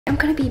I'm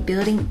gonna be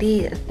building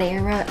the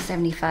Thera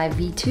 75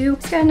 V2.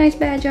 It's got a nice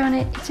badge on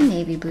it. It's a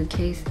navy blue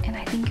case, and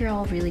I think you're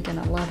all really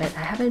gonna love it.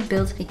 I haven't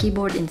built a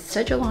keyboard in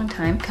such a long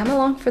time. Come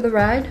along for the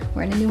ride.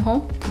 We're in a new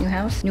home, new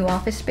house, new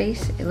office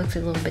space. It looks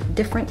a little bit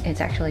different. It's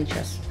actually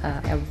just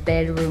a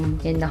bedroom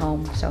in the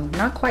home, so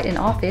not quite an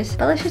office,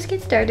 but let's just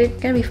get started.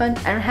 It's gonna be fun.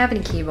 I don't have any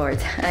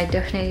keyboards. I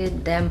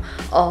donated them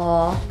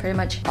all, pretty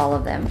much all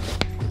of them,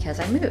 because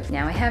I moved.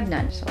 Now I have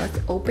none. So let's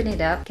open it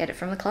up, get it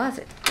from the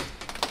closet.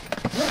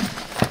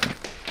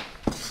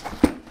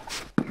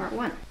 Part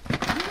one.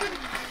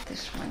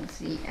 This one's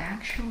the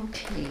actual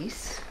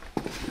case.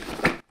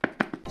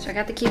 So I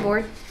got the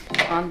keyboard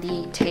on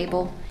the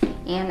table,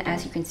 and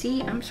as you can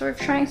see, I'm sort of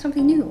trying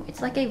something new.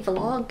 It's like a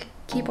vlog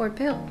keyboard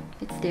build.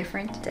 It's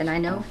different, and I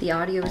know the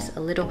audio is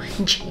a little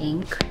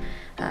jank,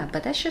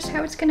 but that's just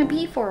how it's gonna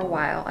be for a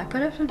while. I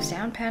put up some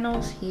sound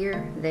panels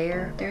here,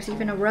 there. There's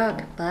even a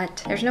rug,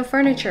 but there's no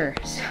furniture,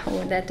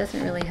 so that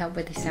doesn't really help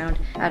with the sound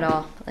at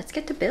all. Let's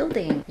get to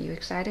building. You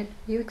excited?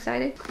 You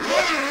excited?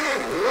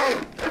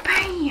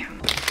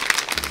 Bam!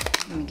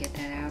 Let me get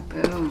that out.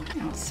 Boom.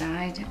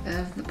 Outside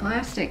of the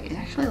plastic. It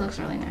actually looks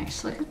really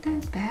nice. Look at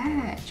that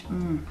badge.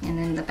 And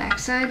then the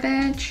backside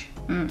badge.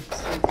 So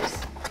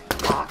this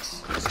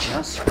box is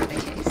just for the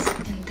case.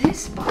 And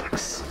this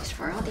box is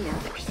for all the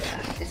other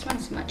stuff. This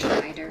one's much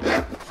lighter. Ooh,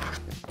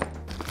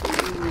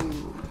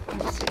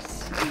 what's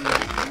this?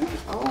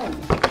 Oh,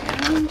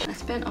 yeah. I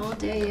spent all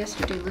day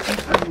yesterday looking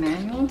for a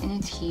manual, and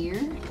it's here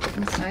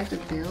inside the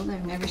build.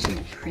 I've never seen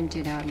a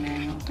printed out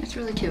manual. It's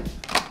really cute.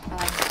 I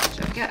like that.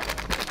 So I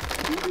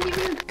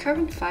got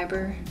carbon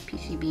fiber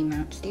PCB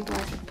mount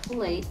stabilizer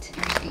plate.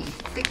 There's a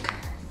thick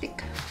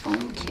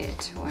foam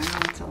kit. Wow,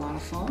 that's a lot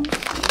of foam.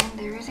 And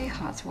there is a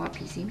hot swap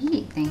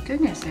PCB. Thank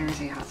goodness there is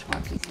a hot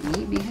swap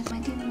PCB, because I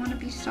didn't want to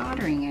be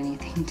soldering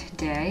anything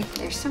today.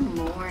 There's some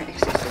more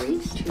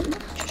accessories too.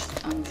 Just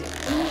unzip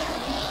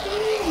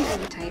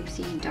them.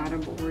 Type-C daughter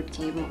board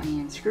cable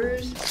and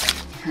screws.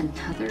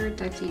 Another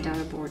Type-C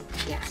daughter board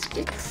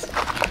gaskets.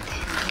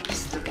 And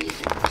these three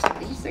things. So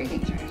these three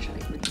things are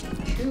actually really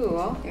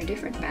cool. They're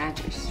different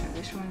badges. So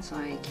this one's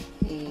like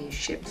a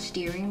ship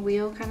steering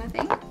wheel kind of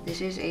thing.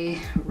 This is a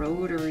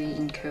rotary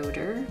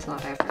encoder. It's a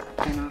lot of effort.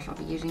 I don't know if I'll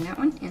be using that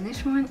one. And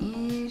this one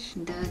is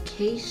the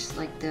case,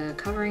 like the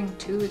covering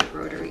to the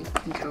rotary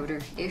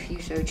encoder, if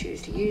you so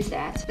choose to use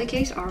that. The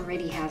case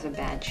already has a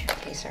badge. The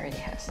case already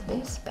has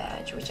this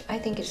badge, which I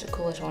think is the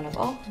coolest one of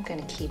all. I'm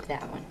gonna keep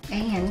that one.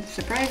 And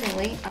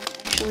surprisingly, I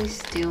actually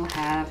still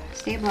have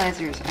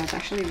stabilizers. I was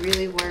actually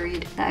really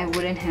worried that I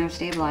wouldn't have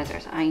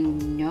stabilizers. I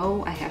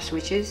know I have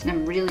switches, and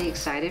I'm really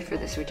excited for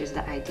the switches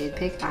that I did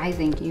pick. I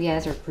think you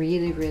guys are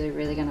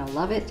really gonna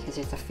love it, because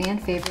it's a fan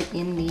favorite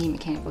in the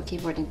mechanical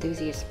keyboard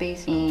enthusiast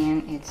space,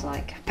 and it's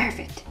like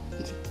perfect.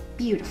 It's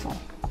beautiful.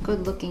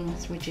 Good looking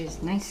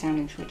switches, nice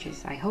sounding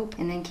switches, I hope.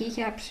 And then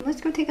keycaps. Let's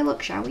go take a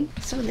look, shall we?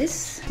 So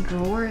this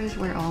drawer is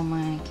where all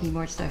my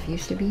keyboard stuff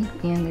used to be,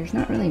 and there's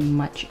not really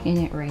much in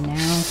it right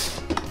now.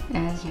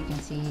 As you can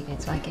see,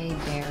 it's like a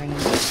barren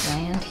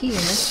land here,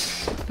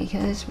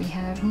 because we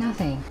have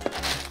nothing.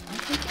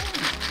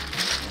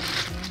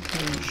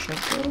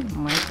 Shoko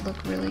might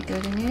look really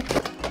good in it,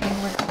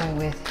 and we're going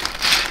with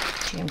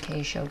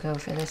GMK Shoko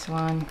for this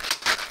one.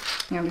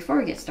 Now before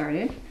we get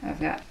started, I've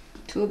got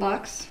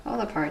toolbox, all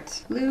the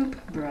parts, lube,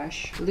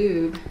 brush,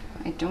 lube.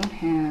 I don't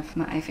have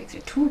my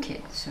iFixit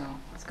toolkit, so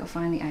let's go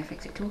find the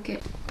iFixit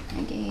toolkit.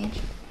 Hi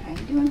Gage, how you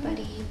doing,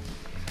 buddy?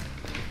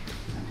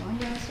 I'm going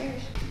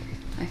downstairs.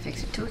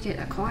 iFixit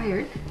toolkit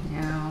acquired.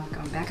 Now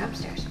going back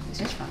upstairs.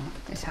 This is fun.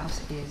 This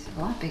house is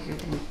a lot bigger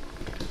than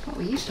what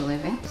we used to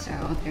live in, so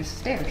there's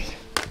stairs.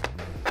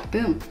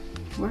 Boom,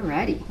 we're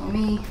ready. Let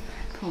me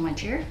pull my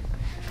chair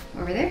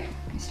over there.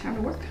 It's time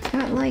to work.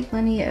 Got like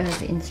plenty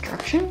of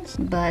instructions,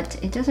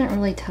 but it doesn't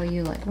really tell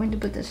you like when to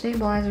put the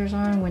stabilizers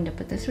on, when to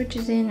put the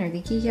switches in, or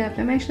the keycaps.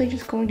 I'm actually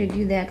just going to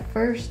do that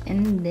first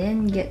and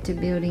then get to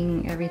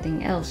building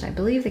everything else. I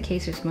believe the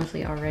case is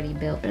mostly already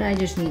built, but I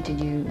just need to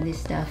do this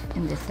stuff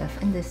and this stuff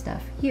and this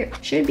stuff here.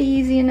 Should be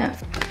easy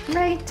enough,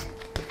 right?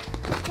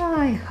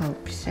 I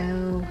hope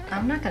so.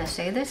 I'm not gonna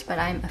say this, but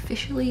I'm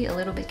officially a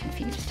little bit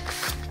confused.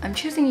 I'm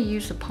choosing to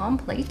use the palm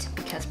plate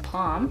because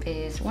palm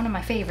is one of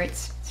my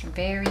favorites. It's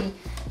very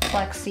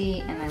flexy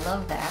and I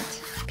love that.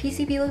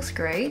 PCB looks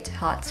great,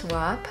 hot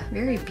swap,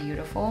 very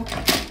beautiful.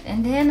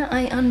 And then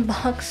I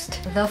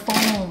unboxed the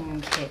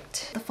foam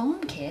kit. The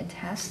foam kit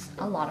has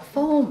a lot of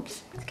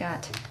foams. It's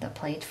got the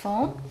plate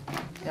foam,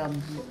 the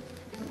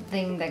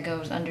thing that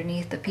goes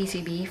underneath the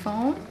PCB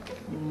foam,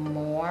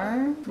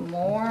 more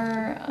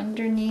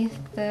underneath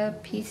the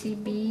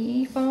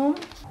PCB foam.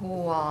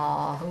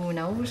 Wow, who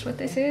knows what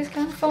this is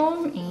kind of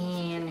foam,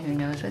 and who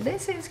knows what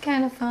this is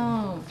kind of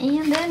foam.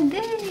 And then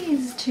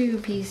these two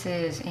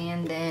pieces,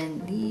 and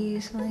then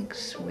these like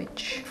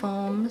switch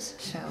foams.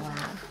 So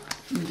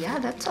Yeah,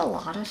 that's a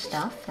lot of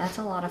stuff. That's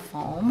a lot of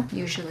foam.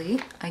 Usually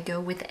I go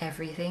with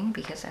everything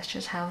because that's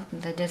just how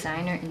the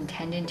designer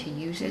intended to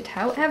use it.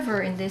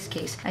 However, in this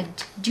case, I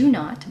do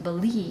not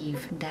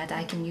believe that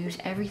I can use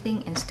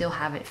everything and still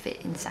have it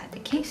fit inside the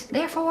case.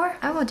 Therefore,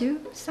 I will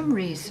do some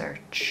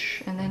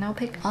research and then I'll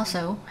pick.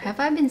 Also, have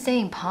I been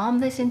saying palm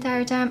this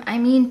entire time? I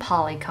mean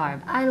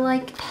polycarb. I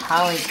like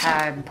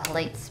polycarb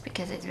plates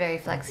because it's very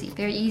flexy.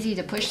 Very easy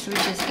to push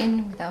switches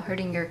in without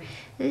hurting your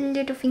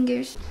little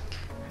fingers.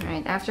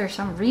 Alright, after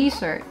some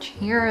research,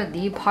 here are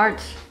the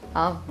parts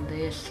of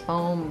this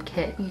foam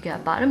kit. You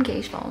got bottom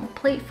case foam,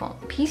 plate foam,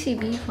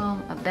 PCB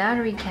foam, a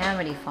battery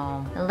cavity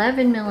foam,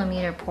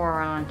 11mm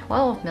Poron,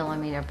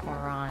 12mm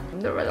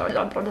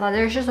Poron.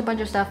 There's just a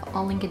bunch of stuff.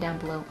 I'll link it down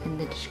below in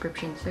the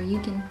description so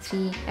you can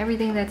see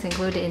everything that's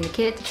included in the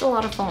kit. It's a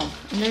lot of foam.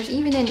 And there's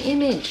even an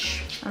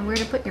image on where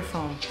to put your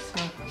foam.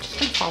 So just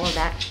gonna follow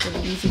that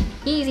really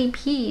easy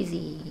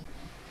peasy.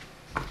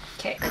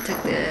 Okay, I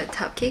took the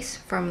top case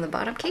from the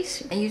bottom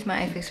case. I used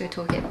my iFixer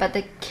toolkit, but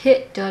the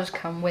kit does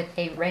come with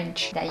a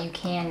wrench that you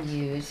can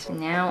use.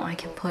 Now I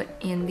can put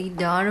in the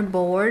daughter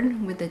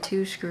board with the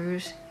 2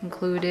 screws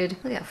included.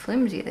 Look how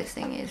flimsy this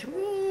thing is.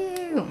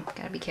 Woo!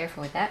 Gotta be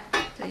careful with that.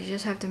 So you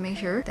just have to make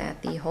sure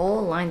that the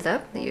hole lines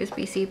up, the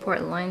USB-C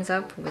port lines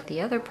up with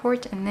the other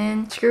port, and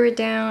then screw it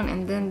down,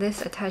 and then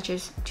this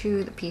attaches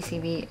to the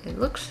PCB. It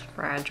looks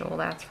fragile,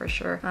 that's for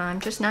sure. I'm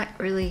just not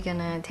really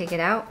gonna take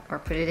it out or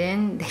put it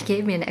in. They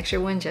gave me an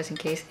extra one just in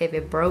case if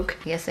it broke.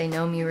 I guess they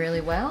know me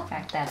really well. The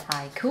fact that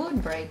I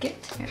could break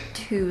it. Got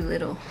 2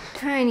 little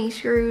tiny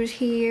screws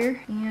here,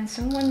 and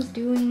someone's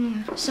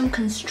doing some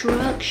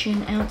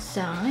construction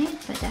outside,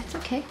 but that's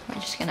okay. We're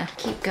just gonna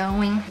keep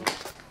going.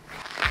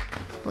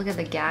 Look at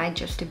the guide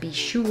just to be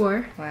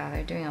sure. Wow,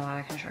 they're doing a lot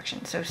of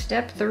construction. So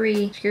step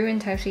 3, screw in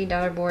Type-C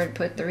daughter board,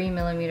 put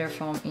 3mm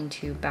foam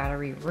into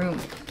battery room.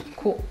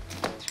 Cool,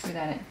 screw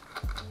that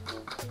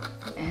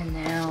in. And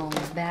now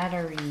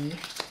battery,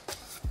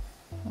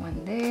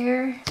 one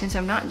there. Since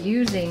I'm not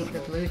using the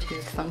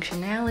Bluetooth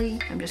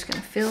functionality, I'm just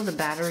gonna fill the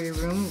battery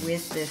room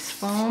with this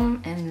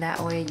foam, and that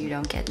way you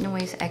don't get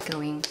noise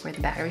echoing where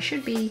the battery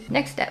should be.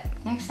 Next step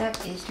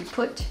is to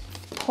put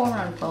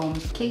Poron foam,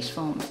 case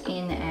foam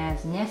in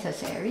as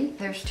necessary.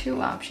 There's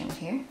 2 options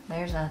here.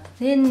 There's a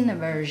thin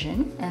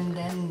version and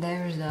then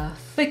there's a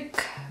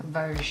thick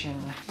version.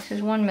 This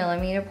is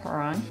 1mm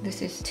Poron.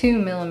 This is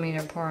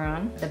 2mm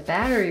Poron. The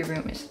battery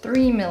room is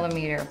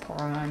 3mm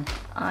Poron.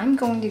 I'm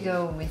going to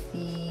go with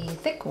the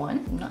thick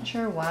one. I'm not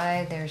sure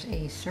why there's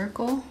a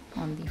circle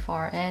on the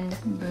far end.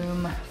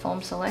 Boom,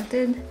 foam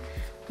selected.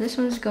 This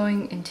one's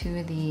going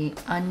into the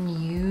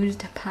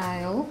unused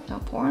pile. So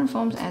Poron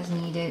foams as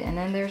needed. And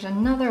then there's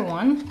another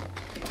one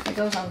that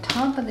goes on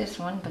top of this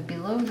one, but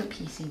below the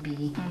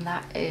PCB. And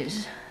that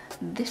is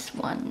this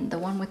one, the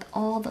one with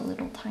all the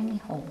little tiny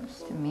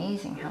holes. It's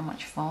amazing how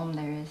much foam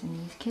there is in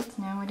these kits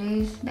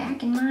nowadays.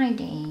 Back in my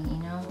day, you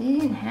know, they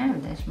didn't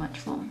have this much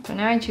foam. So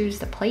now I choose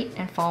the plate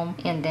and foam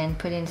and then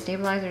put in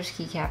stabilizers,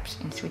 keycaps,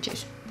 and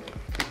switches.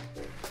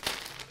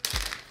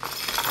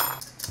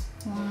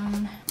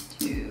 1,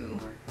 2,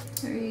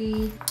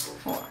 3,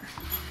 4,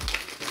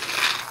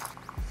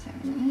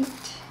 7, 8.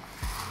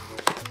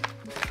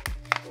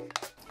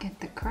 Get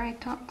the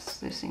Krytox.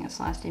 This thing has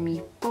lasted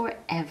me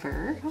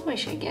forever. Probably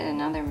should get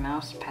another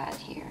mouse pad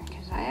here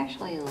because I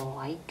actually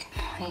like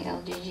my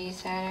LG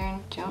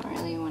Saturn. Don't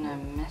really want to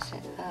mess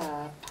it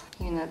up.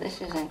 Even though this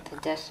isn't the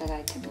desk that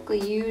I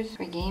typically use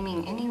for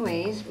gaming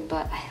anyways,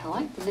 but I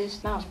like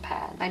this mouse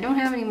pad. I don't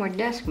have any more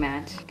desk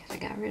mats because I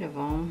got rid of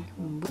them.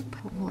 Boop.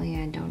 Hopefully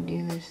I don't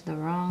do this the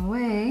wrong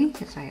way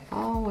because I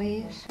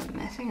always am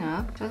messing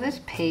up. So this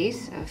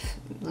pace of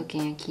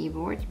looking at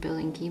keyboards,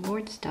 building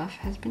keyboard stuff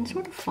has been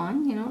sort of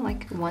fun, you know,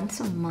 like once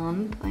a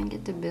month I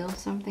get to build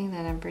something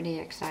that I'm pretty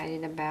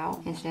excited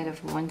about instead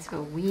of once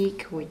a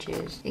week, which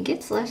is, it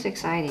gets less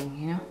exciting,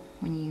 you know,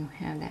 when you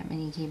have that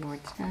many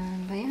keyboards.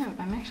 But yeah,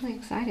 I'm actually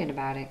excited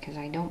about it because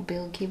I don't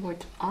build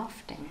keyboards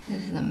often.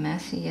 This is the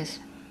messiest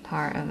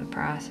part of the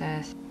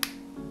process.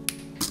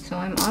 So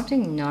I'm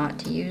opting not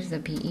to use the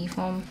PE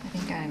foam. I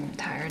think I'm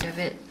tired of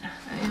it.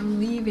 I am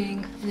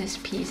leaving this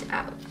piece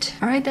out.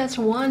 All right, that's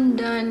one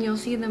done. You'll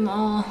see them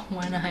all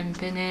when I'm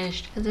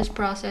finished. This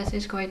process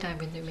is quite time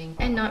consuming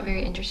and not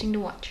very interesting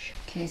to watch.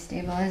 Okay,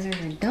 stabilizers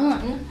are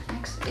done.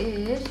 Next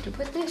is to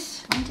put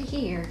this onto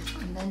here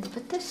and then to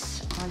put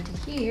this onto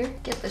here.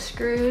 Get the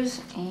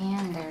screws,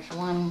 and there's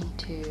 1,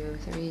 2,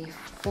 3,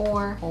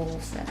 4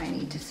 holes that I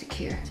need to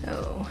secure.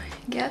 So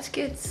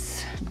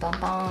gaskets,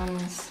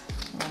 bump-ons,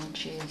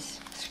 wrenches,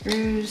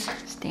 screws,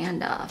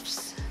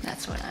 standoffs.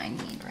 That's what I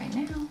need right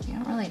now. They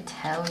don't really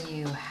tell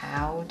you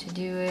how to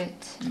do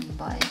it,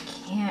 but it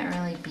can't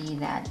really be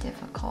that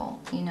difficult.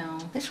 You know,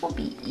 this will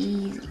be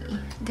easy.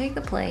 Take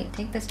the plate,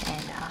 take the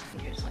stand off,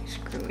 and just like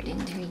screw it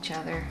into each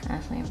other.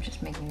 Honestly, I'm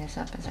just making this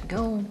up as I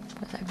go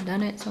because I've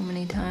done it so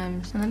many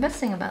times. And the best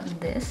thing about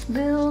this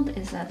build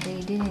is that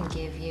they didn't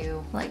give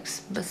you like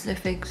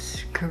specific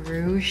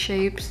screw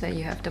shapes that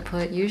you have to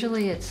put.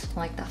 Usually it's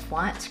like the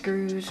flat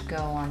screws go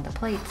on the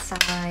plate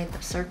side,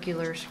 the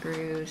circular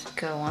screws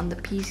go on the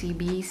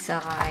PCB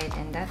side,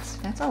 and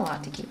that's a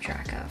lot to keep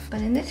track of.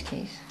 But in this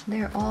case,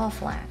 they're all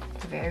flat.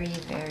 Very,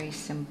 very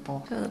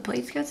simple. So the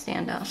plate's got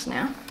standoffs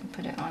now.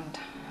 Put it on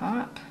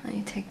top. Then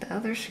you take the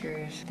other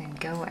screws, then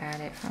go at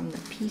it from the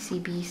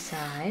PCB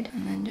side,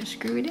 and then just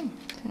screw it in.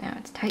 So now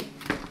it's tight.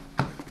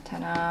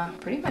 Ta-da!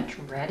 Pretty much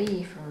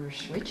ready for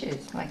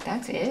switches. Like,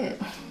 that's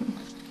it.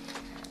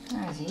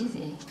 That was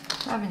easy.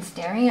 So I've been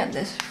staring at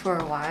this for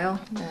a while.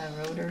 The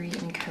rotary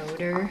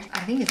encoder. I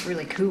think it's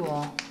really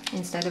cool.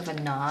 Instead of a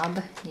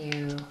knob,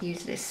 you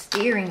use this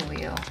steering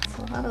wheel. It's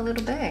a lot of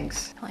little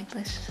bags. I like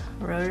this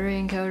rotary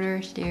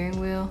encoder, steering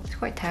wheel. It's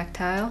quite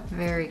tactile.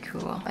 Very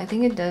cool. I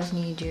think it does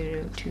need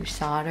you to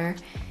solder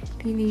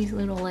these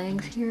little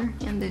legs here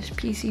and this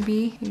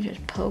PCB. You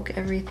just poke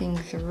everything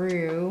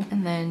through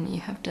and then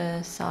you have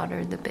to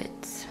solder the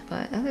bits.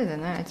 But other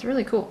than that, it's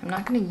really cool. I'm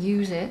not gonna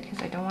use it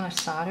because I don't want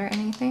to solder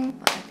anything,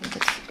 but I think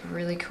it's a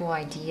really cool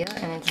idea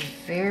and it's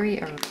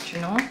very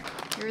original.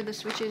 Here are the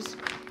switches.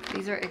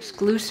 These are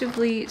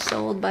exclusively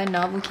sold by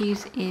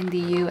Novelkeys in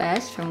the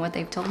US, from what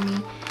they've told me.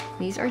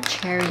 These are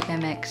Cherry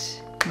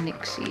MX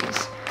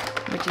Nixies,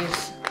 which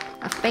is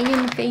a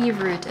fan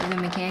favorite of the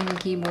mechanical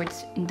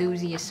keyboards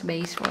enthusiast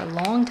space for a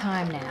long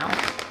time now.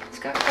 It's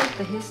got quite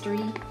the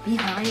history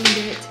behind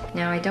it.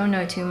 Now, I don't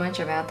know too much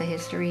about the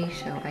history,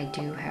 so I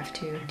do have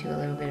to do a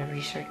little bit of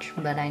research,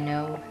 but I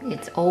know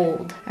it's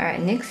old. All right,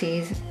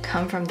 Nixies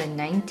come from the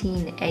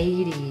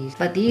 1980s,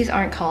 but these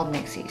aren't called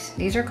Nixies.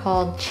 These are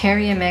called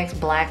Cherry MX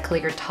Black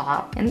Clear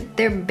Top, and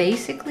they're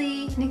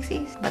basically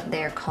Nixies, but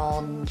they're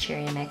called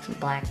Cherry MX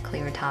Black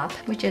Clear Top,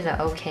 which is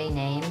an okay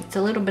name. It's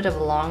a little bit of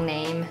a long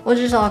name. We'll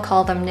just all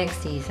call them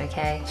Nixies,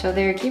 okay? So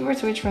they're a keyboard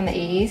switch from the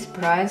 80s,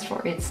 prized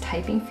for its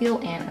typing feel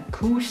and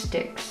acoustics.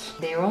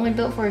 They were only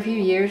built for a few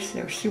years.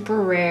 They were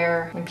super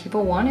rare, and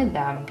people wanted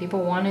them.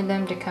 People wanted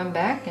them to come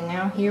back, and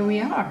now here we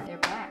are. They're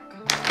back.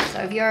 So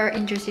if you are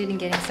interested in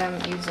getting some,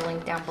 use the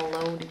link down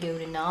below to go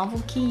to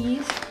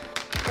Novelkeys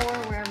or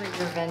wherever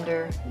your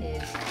vendor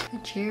is. The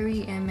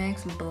Cherry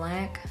MX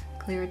Black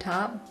Clear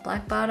Top,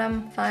 black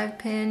bottom,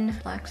 5-pin,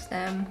 black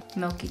stem,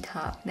 milky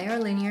top. They are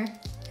linear,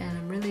 and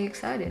I'm really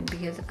excited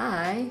because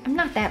I'm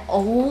not that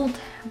old.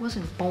 I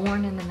wasn't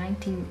born in the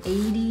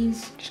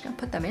 1980s. Just gonna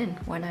put them in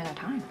one at a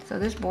time. So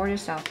this board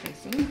is south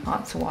facing.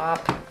 Hot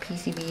swap.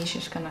 PCB is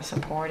just gonna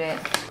support it.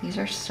 These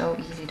are so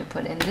easy to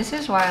put in. This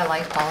is why I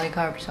like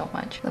Polycarb so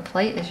much. The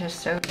plate is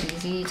just so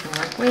easy to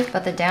work with,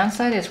 but the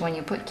downside is when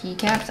you put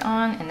keycaps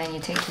on and then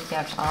you take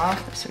keycaps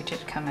off, the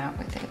switches come out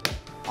with it.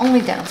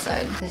 Only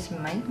downside, this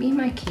might be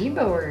my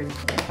keyboard.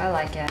 If I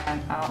like it,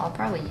 I'll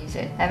probably use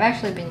it. I've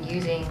actually been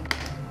using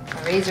a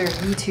Razer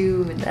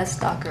V2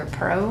 Deathstalker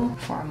Pro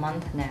for a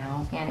month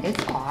now, and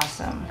it's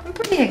awesome. I'm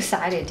pretty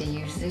excited to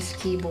use this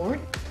keyboard.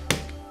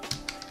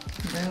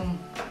 Boom,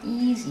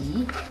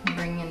 easy.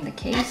 Bring in the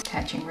case,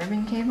 attaching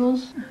ribbon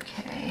cables.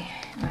 Okay,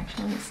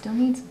 actually it still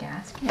needs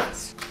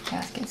gaskets.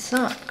 Gasket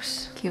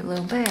socks, cute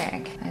little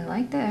bag. I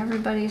like that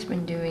everybody's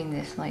been doing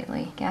this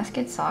lately.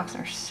 Gasket socks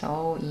are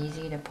so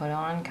easy to put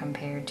on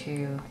compared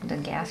to the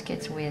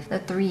gaskets with the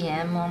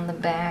 3M on the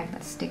back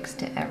that sticks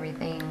to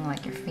everything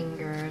like your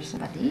fingers.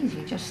 But these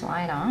you just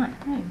slide on.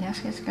 Right,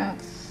 gasket's got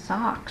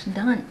socks,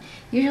 done.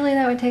 Usually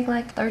that would take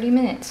like 30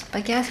 minutes,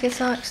 but gasket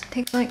socks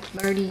take like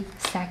 30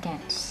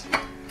 seconds.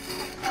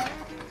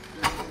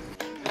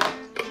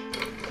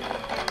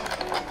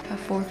 Got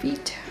 4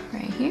 feet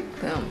right here.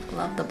 Boom.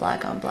 Love the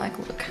black on black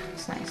look.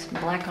 It's nice.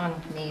 Black on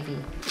navy.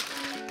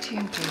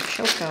 Champion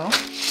Choco.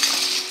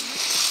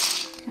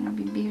 It's gonna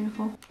be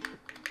beautiful.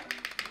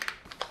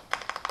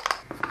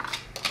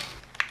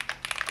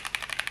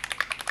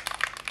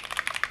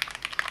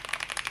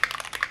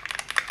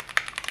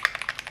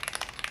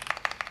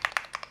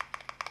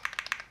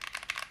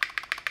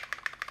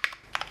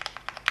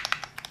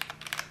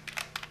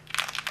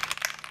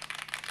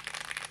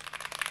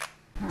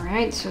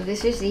 Alright, so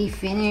this is the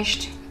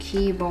finished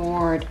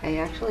keyboard. I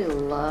actually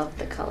love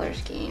the color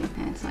scheme.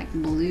 And it's like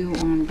blue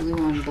on blue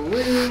on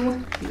blue.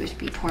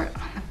 USB port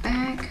on the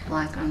back.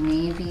 Black on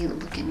navy,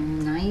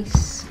 looking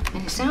nice.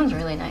 And it sounds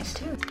really nice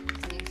too.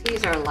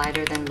 These are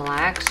lighter than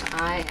blacks.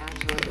 I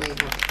absolutely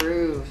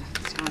approve.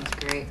 It sounds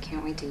great.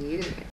 Can't wait to use it.